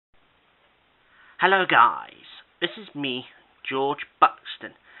Hello guys, this is me, George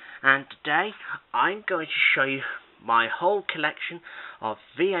Buxton, and today I'm going to show you my whole collection of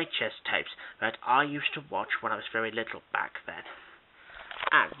VHS tapes that I used to watch when I was very little back then.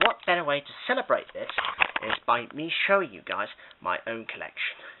 And what better way to celebrate this is by me showing you guys my own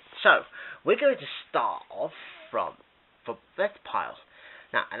collection. So, we're going to start off from this pile.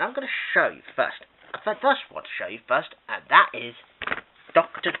 Now, and I'm going to show you first, and that is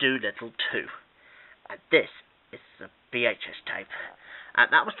Dr. Dolittle 2. And this is the VHS tape.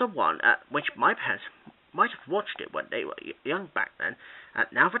 And that was the one which my parents might have watched it when they were young back then.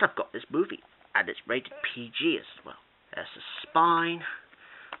 And now that I've got this movie, and it's rated PG as well. There's the spine,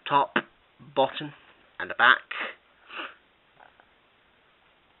 top, bottom, and the back.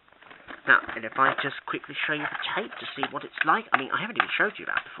 Now, and if I just quickly show you the tape to see what it's like. I mean, I haven't even showed you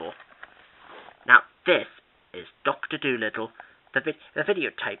that before. Now, this is Dr. Dolittle, the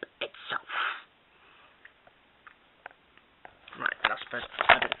videotape itself. Right, and I suppose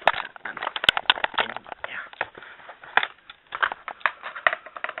I'm going to put that in here.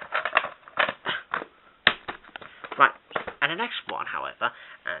 Right, and the next one, however,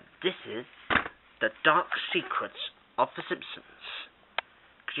 and this is The Dark Secrets of The Simpsons.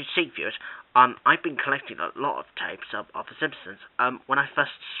 Because you see, viewers, I've been collecting a lot of tapes of The Simpsons when I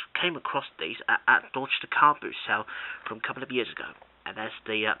first came across these at Dorchester Car Boot sale from a couple of years ago. And there's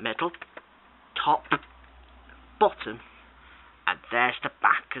the middle, top, bottom, and there's the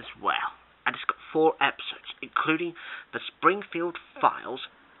back as well. And it's got 4 episodes, including The Springfield Files,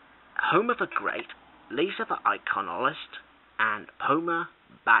 Homer the Great, Lisa the Iconologist, and Homer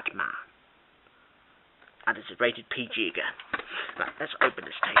Badman. And it's rated PG again. Right, let's open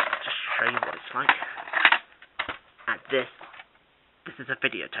this tape just to show you what it's like. And this is a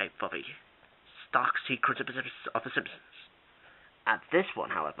videotape for the Dark Secrets of The Simpsons. And this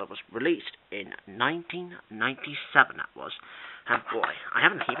one, however, was released in 1997, that was. And boy, I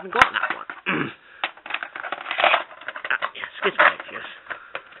haven't even got that one. Yeah, excuse me, viewers.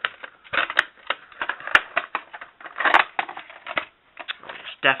 Oh, yes,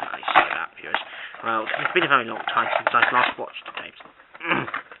 definitely see that, viewers. Well, it's been a very long time since I've last watched the tapes.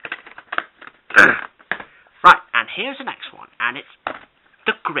 Right, and here's the next one, and it's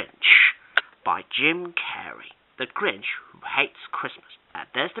The Grinch by Jim Carrey. The Grinch Who Hates Christmas. And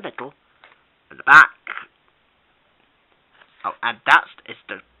there's the middle, and the back. Oh, and that is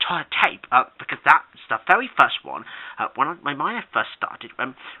the tape, because that's the very first one, when I first started,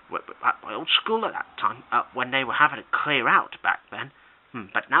 at my old school at that time, when they were having it clear out back then.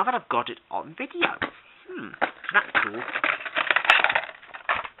 But now that I've got it on video, that's cool.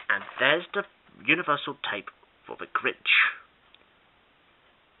 And there's the universal tape for The Grinch.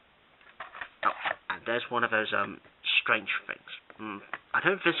 Oh, and there's one of those strange things. I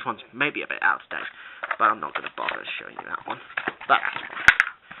know this one's maybe a bit out of date, but I'm not going to bother showing you that one. But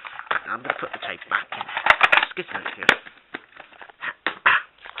I'm going to put the tape back in. Excuse me here.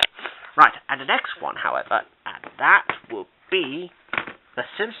 Right, and the next one, however, and that will be The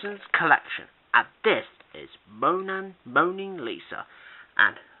Simpsons Collection. And this is Moaning Lisa,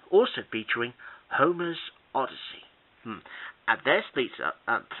 and also featuring Homer's Odyssey. And there's Lisa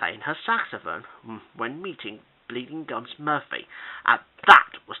playing her saxophone when meeting Bleeding Gums Murphy. And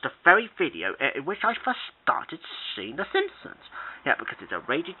that was the very video in which I first started seeing The Simpsons. Yeah, because it's a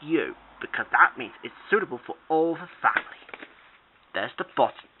rated U, because that means it's suitable for all the family. There's the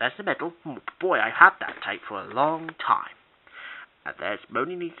bottom, there's the middle. Boy, I had that tape for a long time. And there's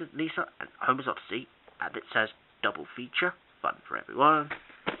Moaning Lisa and Homer's Odyssey, and it says double feature, fun for everyone.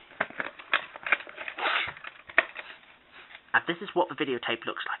 And this is what the videotape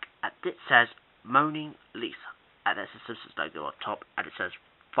looks like. And it says Moaning Lisa. And there's the Simpsons logo on top, and it says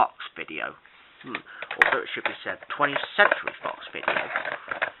Fox Video. Although it should be said 20th Century Fox Video.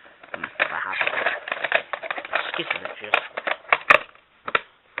 Excuse me, just.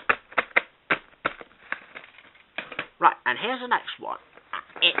 Right, and here's the next one.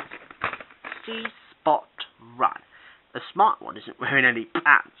 It's C-Spot Run. The smart one isn't wearing any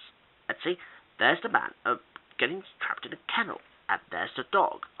pants. And see, there's the man getting trapped in a kennel. And there's the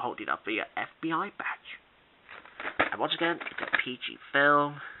dog holding up the FBI badge. And once again, it's a PG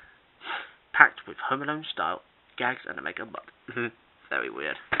film, packed with Home Alone style gags and a mega mud. Very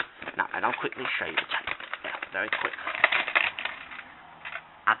weird. Now, and I'll quickly show you the tape. Yeah, very quick.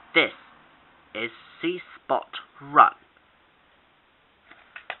 And this is C-Spot Run.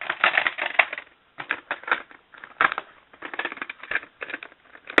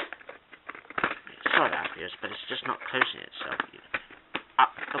 Sorry, viewers, but it's just not closing itself.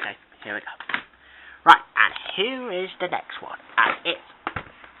 Okay, here we go. Right, and here is the next one, and it's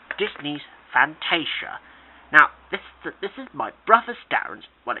Disney's Fantasia. Now, this is my brother Darren's,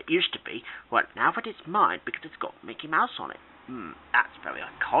 well, it used to be, well, now that it's mine because it's got Mickey Mouse on it. That's very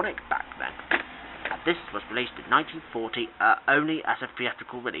iconic back then. This was released in 1940, only as a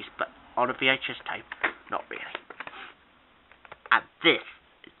theatrical release, but on a VHS tape, not really. And this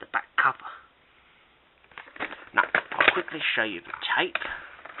is the back cover. Now, I'll quickly show you the tape.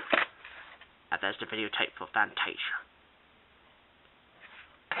 And there's the videotape for Fantasia.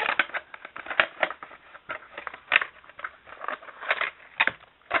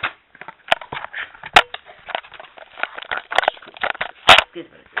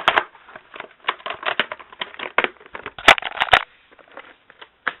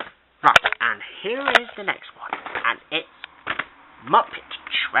 Right, and here is the next one, and it's Muppet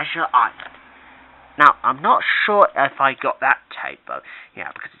Treasure Island. Now, I'm not sure if I got that tape, though,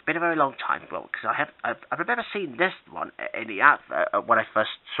 yeah, because it's been a very long time, well, because I remember seeing this one in the advert when I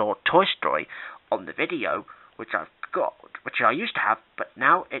first saw Toy Story on the video, which I've got, which I used to have, but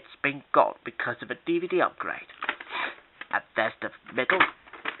now it's been got because of a DVD upgrade. And there's the middle,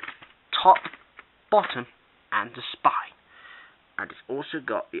 top, bottom, and the spine. And it's also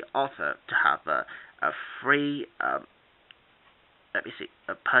got the offer to have a free, a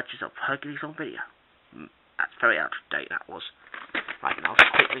purchase of Hercules on video. That's very out of date, that was. Right, and I'll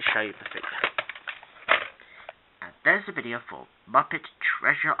quickly show you the video. And there's the video for Muppet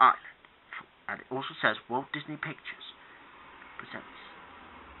Treasure Island. And it also says Walt Disney Pictures presents.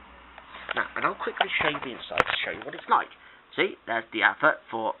 Now, and I'll quickly show you the inside to show you what it's like. See, there's the advert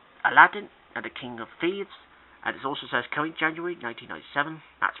for Aladdin and the King of Thieves. And it also says coming January 1997.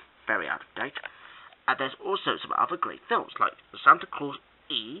 That's very out of date. And there's also some other great films like Santa Claus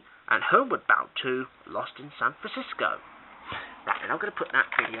E and Homeward Bound 2, Lost in San Francisco. Right, and I'm going to put that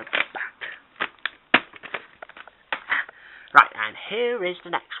video back. Right, and here is the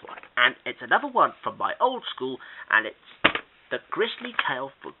next one. And it's another one from my old school, and it's The Grisly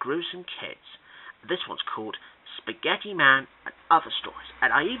Tale for Gruesome Kids. This one's called Spaghetti Man and Other Stories.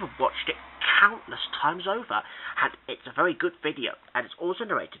 And I even watched it countless times over, and it's a very good video. And it's also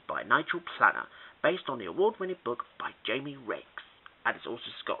narrated by Nigel Planner, based on the award-winning book by Jamie Riggs. And it's also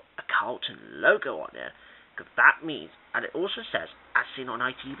got a Carlton logo on there, because that means, and it also says, as seen on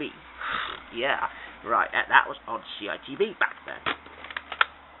ITV. Yeah, right, that was on CITV back then.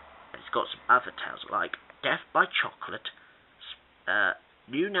 And it's got some other tales like Death by Chocolate,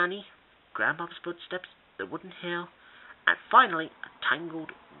 New Nanny, Grandmother's Footsteps, The Wooden Hill, and finally, A Tangled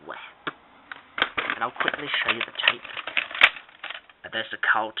Web. And I'll quickly show you the tape. And there's the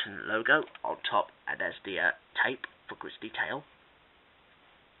Carlton logo on top, and there's the tape for Grisly Tale.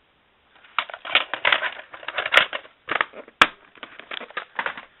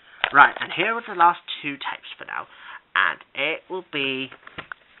 Right, and here are the last two tapes for now, and it will be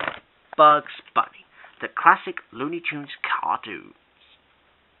Bugs Bunny, the classic Looney Tunes cartoons.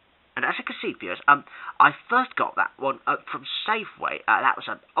 And as you can see, viewers, I first got that one from Safeway. That was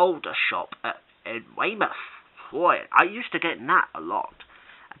an older shop in Weymouth. Boy, I used to get in that a lot.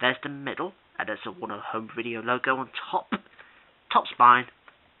 And there's the middle, and there's a Warner Home Video logo on top spine,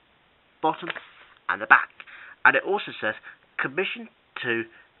 bottom, and the back. And it also says, commissioned to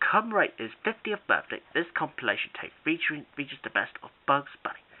commemorate his 50th birthday, this compilation tape features the best of Bugs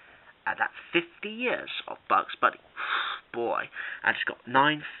Bunny. And that's 50 years of Bugs Bunny. Boy. And it's got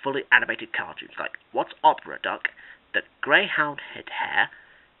 9 fully animated cartoons like What's Opera Duck, The Greyhound Head Hare,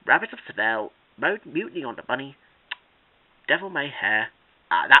 Rabbit of Seville, Mutiny on the Bunny, Devil May Hare.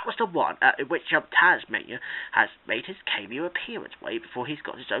 That was the one in which Tasmania has made his cameo appearance way before he's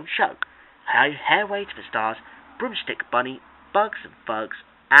got his own show. Hairway to the Stars, Broomstick Bunny, Bugs and Bugs,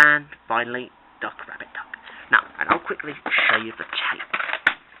 and finally, Duck Rabbit Duck. Now, and I'll quickly show you the tape.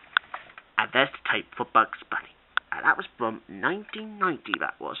 And there's the tape for Bugs Bunny. And that was from 1990,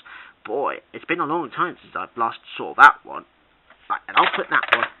 that was. Boy, it's been a long time since I've last saw that one. Right, and I'll put that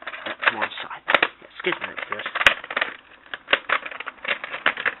one to one side. Excuse me, first.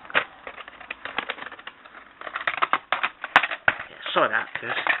 Sorry about that,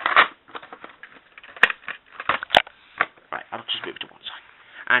 first. Right, I'll just move it to one side.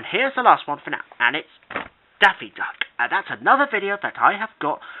 And here's the last one for now, and it's Daffy Duck. And that's another video that I have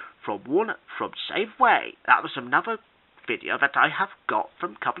got from Safeway. That was another video that I have got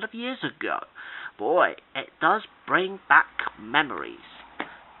from a couple of years ago. Boy, it does bring back memories.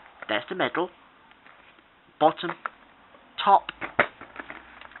 There's the middle, bottom, top,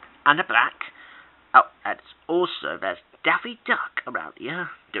 and the back. Oh, and it's also, there's Daffy Duck around here,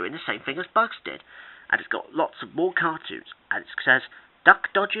 doing the same thing as Bugs did. And it's got lots of more cartoons. And it says,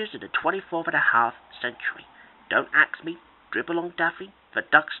 Duck Dodgers in the 24th and a half century. Don't axe me, dribble on Daffy, the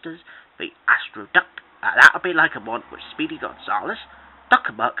Ducksters, the Astro Duck, that'll be like a one with Speedy Gonzales,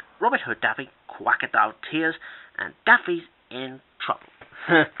 Duck-a-Muck, Robin Hood Daffy, Quackadile Tears, and Daffy's in trouble.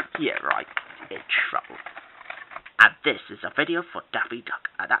 Yeah, right, in trouble. And this is a video for Daffy Duck,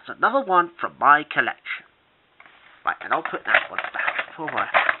 and that's another one from my collection. Right, and I'll put that one back. Alright.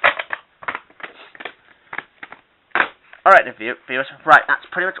 Alright then, viewers, right, that's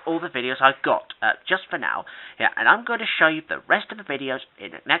pretty much all the videos I've got, just for now. Yeah, and I'm going to show you the rest of the videos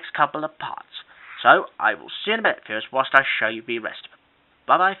in the next couple of parts. So, I will see you in a minute, viewers, whilst I show you the rest of them.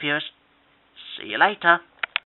 Bye-bye, viewers. See you later.